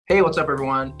Hey, what's up,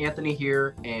 everyone? Anthony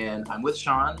here, and I'm with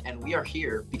Sean, and we are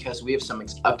here because we have some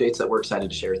updates that we're excited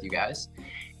to share with you guys.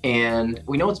 And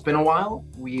we know it's been a while.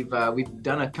 We've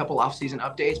done a couple off-season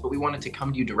updates, but we wanted to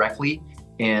come to you directly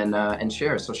and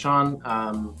share. So,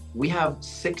 Sean, we have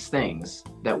 6 things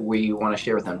that we want to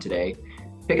share with them today.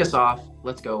 Pick us off.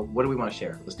 Let's go. What do we want to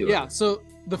share? Let's do it. Yeah. So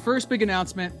the first big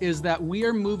announcement is that we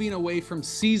are moving away from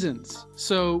seasons.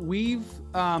 So we've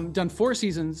done 4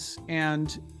 seasons,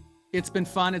 and it's been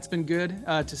fun. It's been good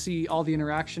to see all the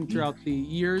interaction throughout the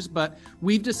years, but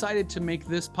we've decided to make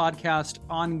this podcast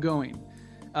ongoing.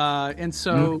 And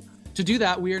so to do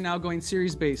that, we are now going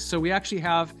series based. So we actually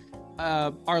have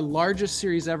our largest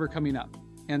series ever coming up.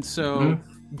 And so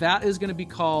that is going to be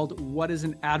called What is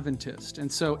an Adventist?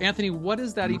 And so, Anthony, what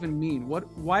does that even mean?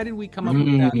 Why did we come up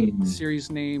with that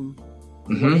series name,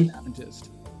 What is an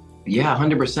Adventist? Yeah,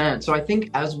 100%. So I think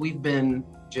as we've been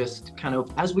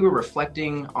as we were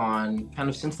reflecting on kind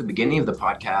of since the beginning of the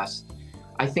podcast,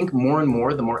 I think more and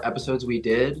more, the more episodes we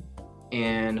did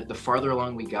and the farther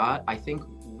along we got, I think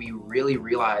we really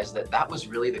realized that that was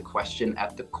really the question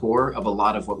at the core of a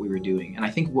lot of what we were doing. And I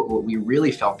think what we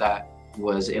really felt that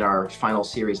was in our final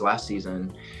series last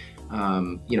season,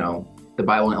 the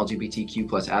Bible and LGBTQ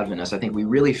plus Adventists. I think we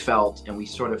really felt, and we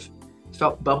sort of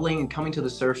felt bubbling and coming to the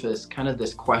surface, kind of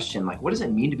this question, like, what does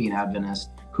it mean to be an Adventist?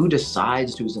 Who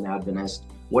decides who's an Adventist?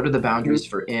 What are the boundaries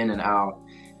for in and out?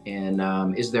 And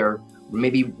is there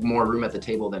maybe more room at the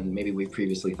table than maybe we've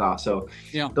previously thought? So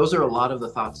those are a lot of the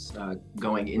thoughts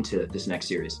going into this next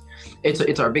series.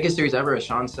 It's our biggest series ever, as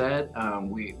Sean said.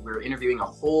 We're interviewing a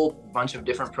whole bunch of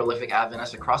different prolific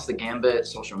Adventists across the gambit: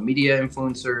 social media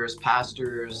influencers,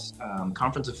 pastors,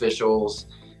 conference officials.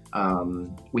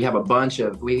 We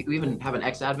have we even have an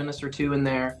ex-Adventist or 2 in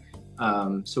there.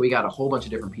 So we got a whole bunch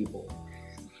of different people.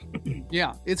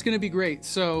 Yeah, it's going to be great.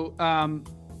 So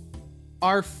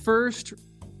our first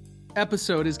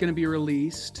episode is going to be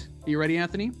released. Are you ready,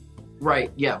 Anthony?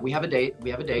 Right. Yeah, we have a date.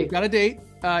 We've got a date.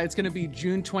 It's going to be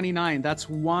June 29. That's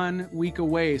 1 week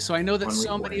away. So I know that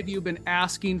many of you have been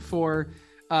asking for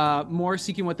more,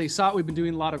 seeking what they sought. We've been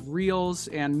doing a lot of reels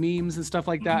and memes and stuff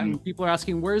like that. And people are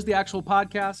asking, where's the actual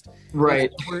podcast?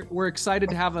 Right. We're excited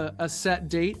to have a set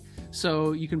date.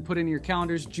 So you can put in your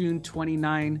calendars. June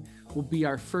 29 will be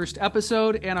our first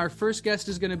episode. And our first guest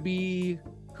is going to be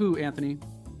who, Anthony?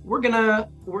 We're gonna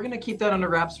keep that under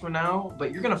wraps for now,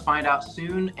 but you're gonna find out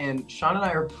soon. And Sean and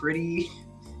I are pretty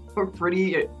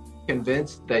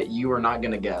convinced that you are not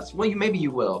gonna guess. Well, maybe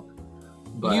you will.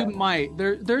 But you might.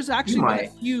 There's actually been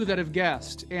a few that have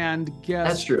guessed and guessed.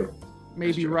 That's true.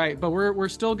 Maybe right, but we're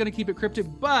still gonna keep it cryptic.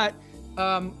 But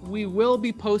we will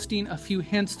be posting a few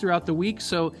hints throughout the week.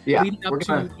 So leading up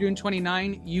to June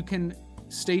 29, you can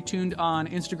stay tuned on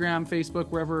Instagram, Facebook,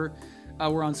 wherever.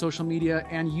 We're on social media,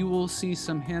 and you will see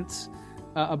some hints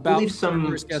about. We'll leave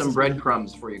some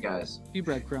breadcrumbs for you guys. A few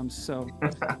breadcrumbs. So,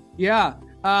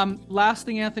 last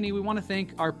thing, Anthony, we want to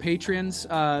thank our patrons.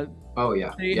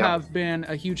 They have been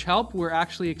a huge help. We're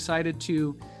actually excited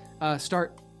to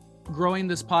start growing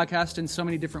this podcast in so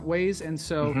many different ways, and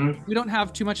so we don't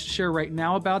have too much to share right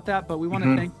now about that, but we want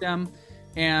to thank them.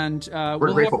 And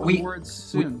we're grateful. Have rewards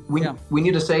soon. We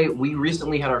need to say we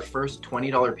recently had our first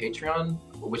 $20 Patreon,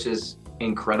 which is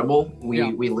incredible.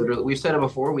 We've said it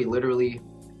before, we literally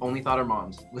only thought our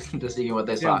moms listened to seeing what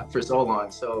they thought for so long.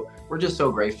 So we're just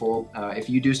so grateful. If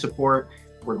you do support,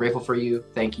 we're grateful for you.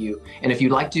 Thank you. And if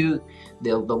you'd like to,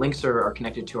 the links are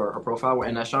connected to our profile.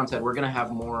 And as Sean said, we're going to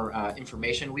have more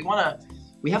information.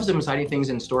 We have some exciting things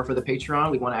in store for the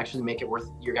Patreon. We want to actually make it worth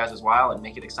your guys' while and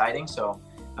make it exciting. So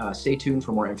stay tuned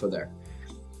for more info there.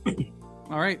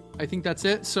 All right. I think that's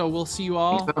it. So we'll see you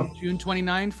all June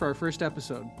 29 for our first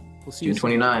episode. We'll see you June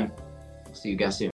 29. See you guys soon.